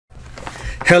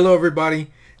Hello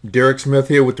everybody, Derek Smith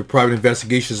here with the Private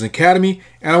Investigations Academy,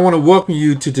 and I want to welcome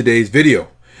you to today's video.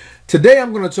 Today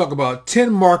I'm going to talk about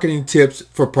 10 marketing tips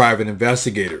for private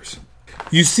investigators.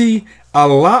 You see, a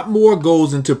lot more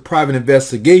goes into private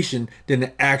investigation than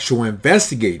the actual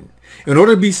investigating. In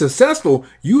order to be successful,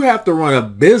 you have to run a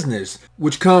business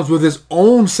which comes with its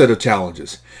own set of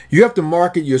challenges. You have to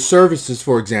market your services,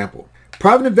 for example.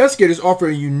 Private investigators offer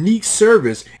a unique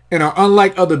service and are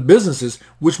unlike other businesses,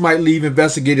 which might leave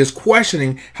investigators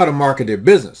questioning how to market their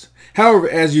business. However,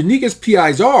 as unique as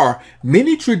PIs are,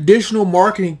 many traditional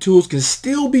marketing tools can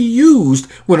still be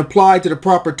used when applied to the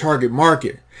proper target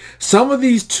market. Some of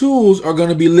these tools are going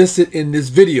to be listed in this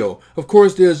video. Of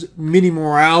course, there's many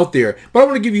more out there, but I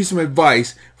want to give you some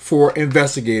advice for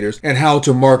investigators and how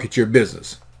to market your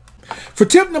business. For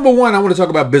tip number 1, I want to talk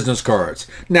about business cards.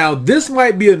 Now, this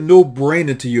might be a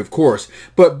no-brainer to you, of course,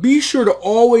 but be sure to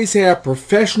always have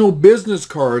professional business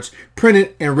cards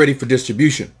printed and ready for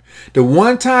distribution. The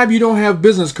one time you don't have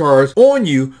business cards on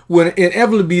you will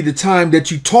inevitably be the time that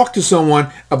you talk to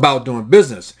someone about doing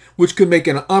business, which could make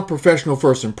an unprofessional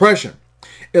first impression.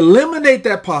 Eliminate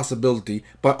that possibility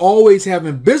by always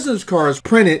having business cards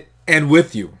printed and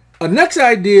with you. A next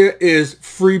idea is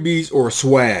freebies or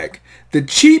swag. The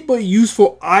cheap but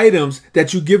useful items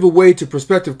that you give away to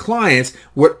prospective clients,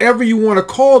 whatever you want to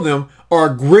call them, are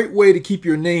a great way to keep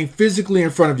your name physically in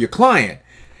front of your client.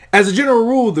 As a general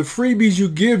rule, the freebies you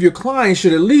give your clients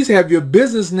should at least have your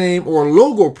business name or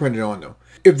logo printed on them.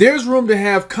 If there's room to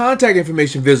have contact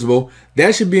information visible,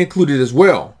 that should be included as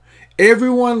well.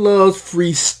 Everyone loves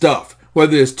free stuff,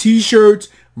 whether it's t-shirts,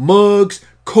 mugs,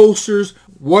 coasters,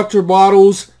 water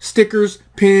bottles, stickers,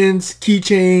 pens,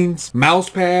 keychains, mouse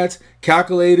pads,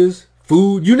 calculators,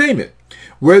 food, you name it.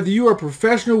 Whether you are a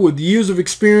professional with years of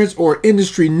experience or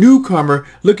industry newcomer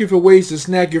looking for ways to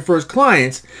snag your first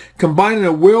clients, combining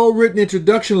a well-written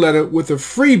introduction letter with a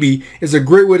freebie is a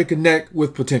great way to connect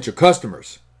with potential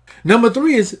customers. Number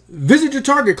 3 is visit your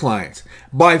target clients.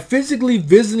 By physically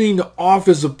visiting the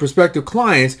office of prospective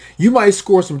clients, you might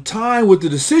score some time with the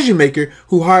decision maker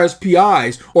who hires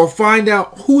PIs, or find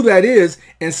out who that is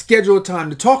and schedule a time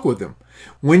to talk with them.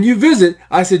 When you visit,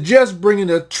 I suggest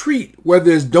bringing a treat, whether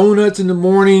it's donuts in the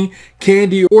morning,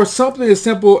 candy, or something as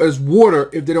simple as water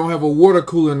if they don't have a water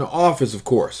cooler in the office, of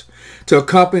course, to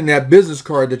accompany that business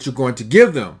card that you're going to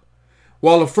give them.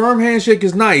 While a firm handshake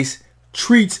is nice,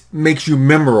 treats makes you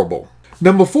memorable.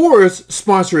 Number 4 is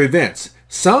sponsor events.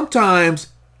 Sometimes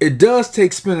it does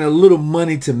take spending a little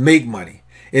money to make money.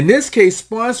 In this case,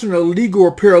 sponsoring a legal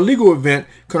or paralegal event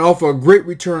can offer a great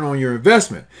return on your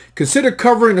investment. Consider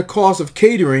covering the cost of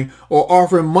catering or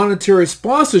offering monetary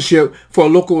sponsorship for a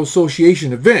local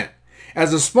association event.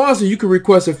 As a sponsor, you can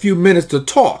request a few minutes to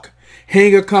talk,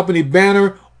 hang a company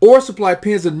banner, or supply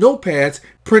pens and notepads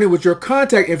printed with your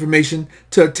contact information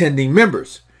to attending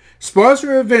members.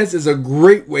 Sponsoring events is a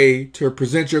great way to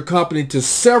present your company to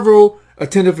several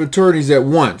attentive attorneys at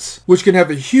once, which can have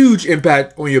a huge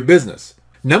impact on your business.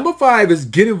 Number 5 is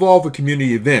get involved with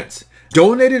community events.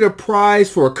 Donating a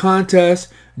prize for a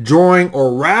contest, drawing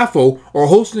or raffle, or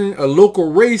hosting a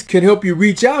local race can help you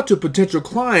reach out to potential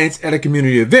clients at a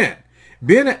community event.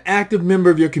 Being an active member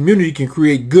of your community can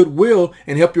create goodwill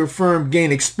and help your firm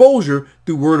gain exposure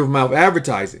through word-of-mouth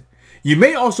advertising. You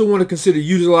may also want to consider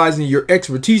utilizing your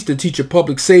expertise to teach a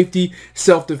public safety,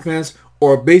 self-defense,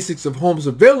 or basics of home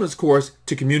surveillance course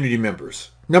to community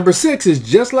members. Number 6 is,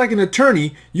 just like an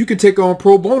attorney, you can take on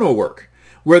pro bono work.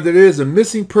 Whether it is a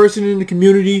missing person in the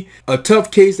community, a tough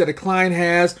case that a client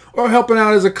has, or helping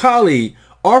out as a colleague,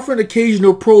 offering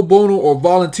occasional pro bono or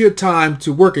volunteer time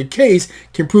to work a case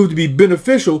can prove to be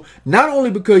beneficial, not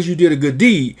only because you did a good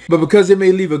deed, but because it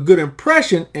may leave a good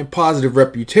impression and positive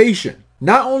reputation.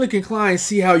 Not only can clients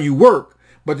see how you work,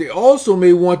 but they also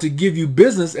may want to give you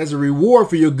business as a reward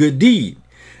for your good deed.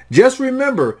 Just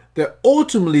remember that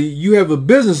ultimately you have a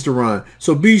business to run,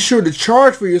 so be sure to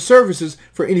charge for your services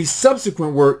for any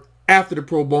subsequent work after the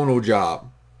pro bono job.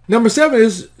 Number 7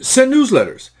 is send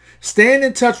newsletters. Staying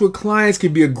in touch with clients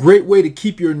can be a great way to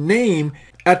keep your name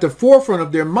at the forefront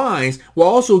of their minds, while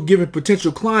also giving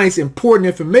potential clients important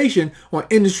information on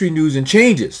industry news and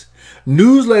changes.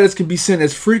 Newsletters can be sent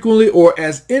as frequently or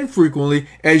as infrequently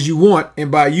as you want,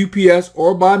 and by UPS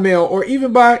or by mail or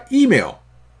even by email.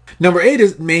 Number 8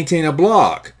 is maintain a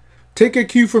blog. Take a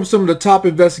cue from some of the top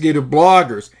investigative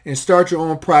bloggers and start your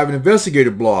own private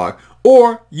investigative blog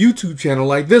or YouTube channel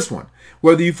like this one.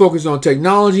 Whether you focus on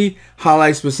technology,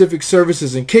 highlight specific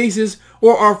services and cases,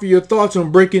 or offer your thoughts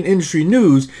on breaking industry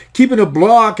news, keeping a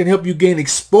blog can help you gain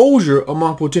exposure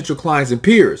among potential clients and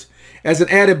peers. As an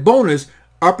added bonus,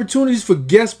 Opportunities for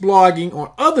guest blogging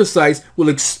on other sites will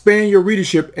expand your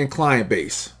readership and client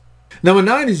base. Number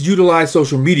 9 is utilize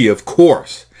social media, of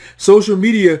course. Social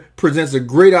media presents a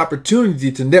great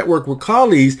opportunity to network with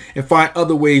colleagues and find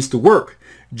other ways to work.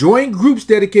 Join groups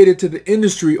dedicated to the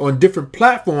industry on different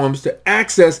platforms to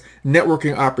access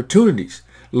networking opportunities,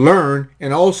 learn,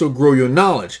 and also grow your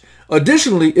knowledge.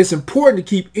 Additionally, it's important to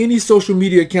keep any social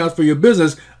media accounts for your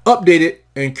business updated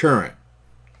and current.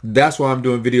 That's why I'm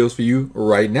doing videos for you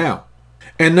right now.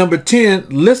 And number 10,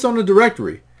 list on the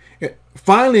directory.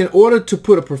 Finally, in order to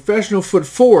put a professional foot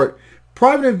forward,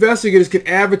 private investigators can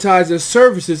advertise their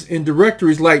services in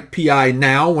directories like PI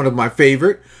Now, one of my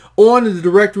favorite, or in the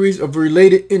directories of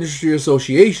related industry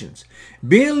associations.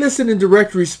 Being listed in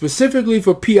directories specifically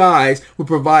for PIs will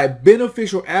provide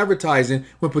beneficial advertising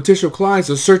when potential clients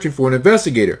are searching for an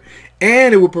investigator,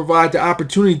 and it will provide the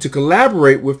opportunity to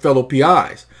collaborate with fellow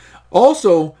PIs.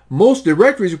 Also, most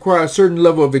directories require a certain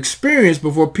level of experience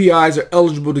before PIs are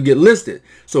eligible to get listed.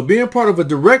 So being part of a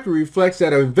directory reflects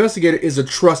that an investigator is a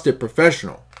trusted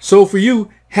professional. So for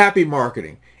you, happy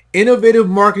marketing. Innovative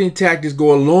marketing tactics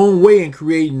go a long way in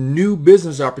creating new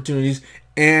business opportunities.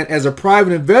 And as a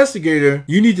private investigator,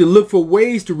 you need to look for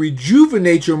ways to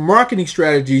rejuvenate your marketing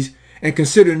strategies and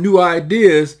consider new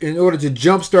ideas in order to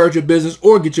jumpstart your business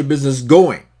or get your business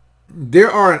going.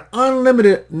 There are an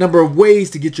unlimited number of ways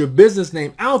to get your business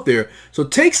name out there, so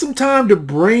take some time to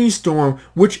brainstorm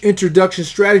which introduction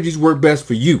strategies work best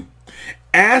for you.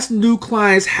 Ask new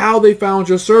clients how they found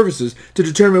your services to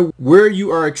determine where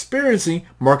you are experiencing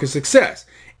market success.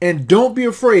 And don't be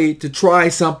afraid to try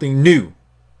something new.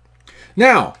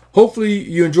 Now, hopefully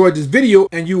you enjoyed this video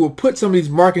and you will put some of these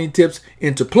marketing tips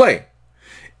into play.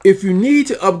 If you need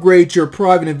to upgrade your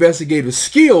private investigative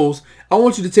skills, I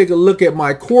want you to take a look at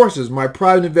my courses, my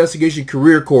private investigation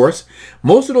career course.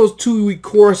 Most of those 2-week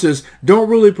courses don't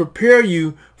really prepare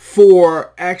you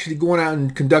for actually going out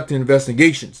and conducting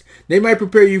investigations. They might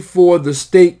prepare you for the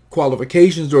state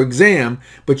qualifications or exam,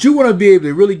 but you want to be able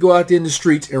to really go out there in the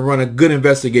streets and run a good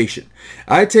investigation.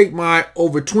 I take my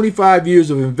over 25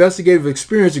 years of investigative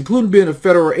experience, including being a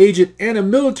federal agent and a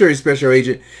military special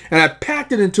agent, and I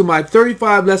packed it into my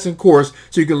 35-lesson course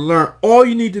so you can learn all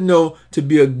you need to know to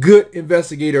be a good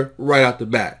investigator right out the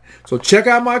bat. So check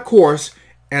out my course,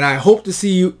 and I hope to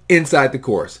see you inside the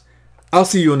course. I'll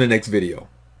see you in the next video.